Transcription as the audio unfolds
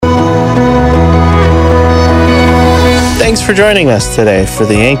Thanks for joining us today for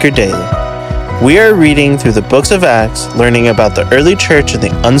the Anchor Daily. We are reading through the books of Acts, learning about the early church and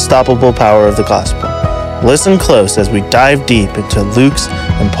the unstoppable power of the gospel. Listen close as we dive deep into Luke's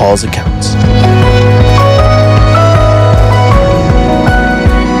and Paul's accounts.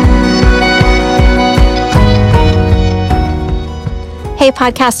 Hey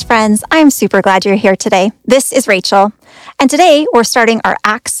podcast friends, I'm super glad you're here today. This is Rachel, and today we're starting our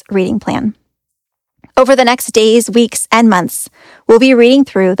Acts reading plan. Over the next days, weeks, and months, we'll be reading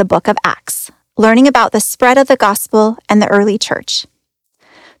through the book of Acts, learning about the spread of the gospel and the early church.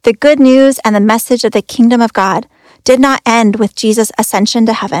 The good news and the message of the kingdom of God did not end with Jesus' ascension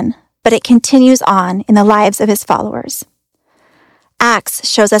to heaven, but it continues on in the lives of his followers. Acts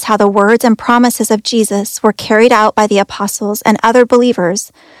shows us how the words and promises of Jesus were carried out by the apostles and other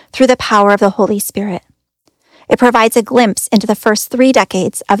believers through the power of the Holy Spirit. It provides a glimpse into the first 3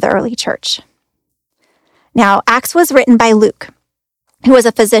 decades of the early church. Now, Acts was written by Luke, who was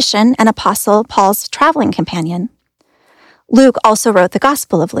a physician and apostle Paul's traveling companion. Luke also wrote the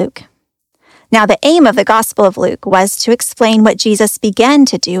Gospel of Luke. Now, the aim of the Gospel of Luke was to explain what Jesus began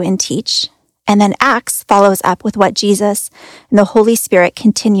to do and teach, and then Acts follows up with what Jesus and the Holy Spirit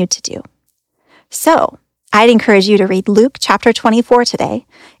continued to do. So, I'd encourage you to read Luke chapter 24 today.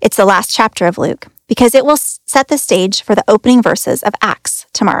 It's the last chapter of Luke, because it will set the stage for the opening verses of Acts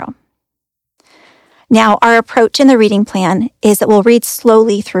tomorrow. Now, our approach in the reading plan is that we'll read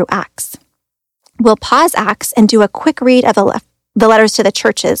slowly through Acts. We'll pause Acts and do a quick read of the letters to the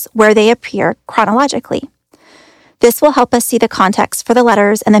churches where they appear chronologically. This will help us see the context for the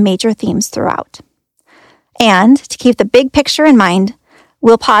letters and the major themes throughout. And to keep the big picture in mind,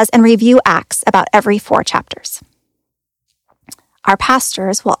 we'll pause and review Acts about every 4 chapters. Our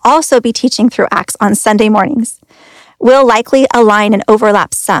pastors will also be teaching through Acts on Sunday mornings. We'll likely align and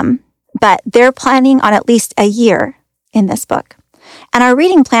overlap some, but they're planning on at least a year in this book. And our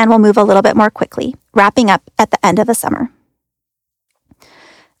reading plan will move a little bit more quickly, wrapping up at the end of the summer.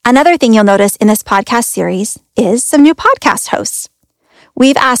 Another thing you'll notice in this podcast series is some new podcast hosts.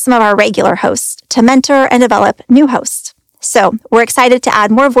 We've asked some of our regular hosts to mentor and develop new hosts. So we're excited to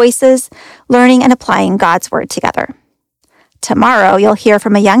add more voices, learning and applying God's word together. Tomorrow, you'll hear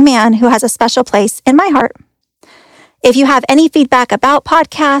from a young man who has a special place in my heart. If you have any feedback about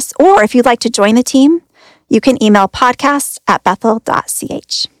podcasts, or if you'd like to join the team, you can email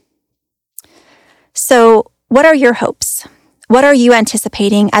podcasts@bethel.ch. So, what are your hopes? What are you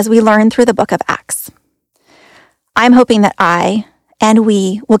anticipating as we learn through the book of Acts? I'm hoping that I and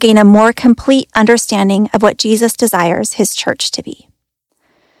we will gain a more complete understanding of what Jesus desires his church to be.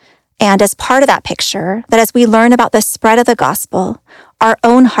 And as part of that picture, that as we learn about the spread of the gospel, our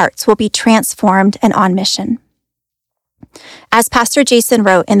own hearts will be transformed and on mission. As Pastor Jason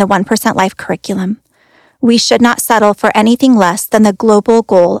wrote in the 1% Life curriculum, we should not settle for anything less than the global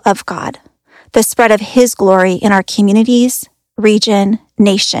goal of God, the spread of his glory in our communities, region,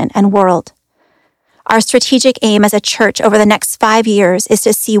 nation, and world. Our strategic aim as a church over the next 5 years is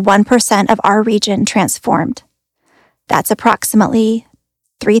to see 1% of our region transformed. That's approximately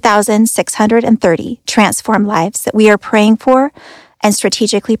 3,630 transformed lives that we are praying for and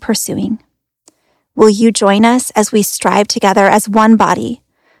strategically pursuing. Will you join us as we strive together as one body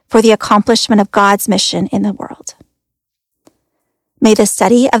for the accomplishment of God's mission in the world? May the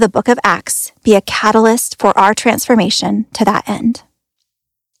study of the book of Acts be a catalyst for our transformation to that end.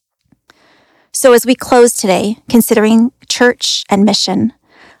 So as we close today, considering church and mission,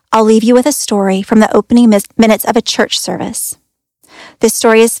 I'll leave you with a story from the opening minutes of a church service. This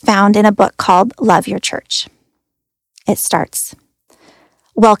story is found in a book called Love Your Church. It starts,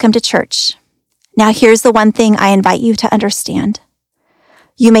 "Welcome to church. Now here's the one thing I invite you to understand.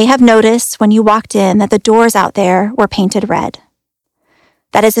 You may have noticed when you walked in that the doors out there were painted red.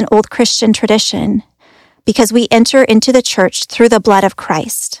 That is an old Christian tradition because we enter into the church through the blood of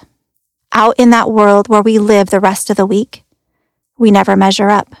Christ. Out in that world where we live the rest of the week, we never measure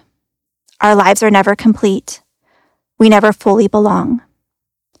up. Our lives are never complete. We never fully belong.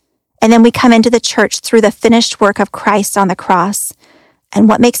 And then we come into the church through the finished work of Christ on the cross. And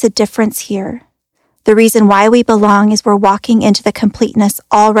what makes a difference here? The reason why we belong is we're walking into the completeness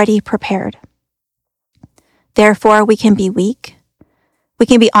already prepared. Therefore, we can be weak. We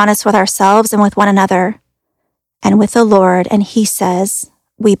can be honest with ourselves and with one another and with the Lord. And he says,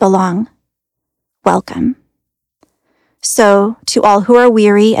 we belong. Welcome. So to all who are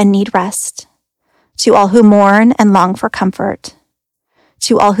weary and need rest, to all who mourn and long for comfort,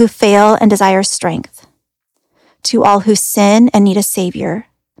 to all who fail and desire strength, to all who sin and need a Savior,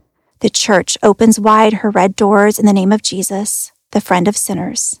 the church opens wide her red doors in the name of Jesus, the friend of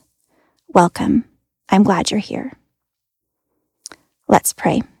sinners. Welcome. I'm glad you're here. Let's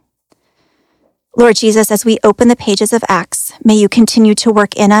pray. Lord Jesus, as we open the pages of Acts, may you continue to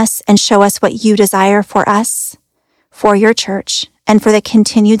work in us and show us what you desire for us, for your church, and for the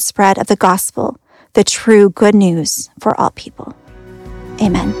continued spread of the gospel, the true good news for all people.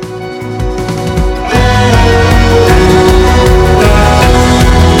 Amen.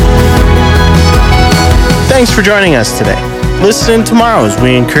 Thanks for joining us today. Listen in tomorrow as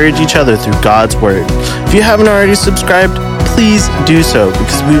we encourage each other through God's Word. If you haven't already subscribed, please do so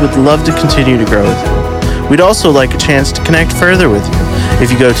because we would love to continue to grow with you. We'd also like a chance to connect further with you.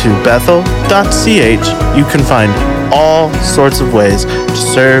 If you go to bethel.ch, you can find all sorts of ways to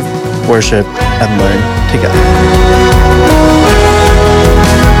serve, worship, and learn together.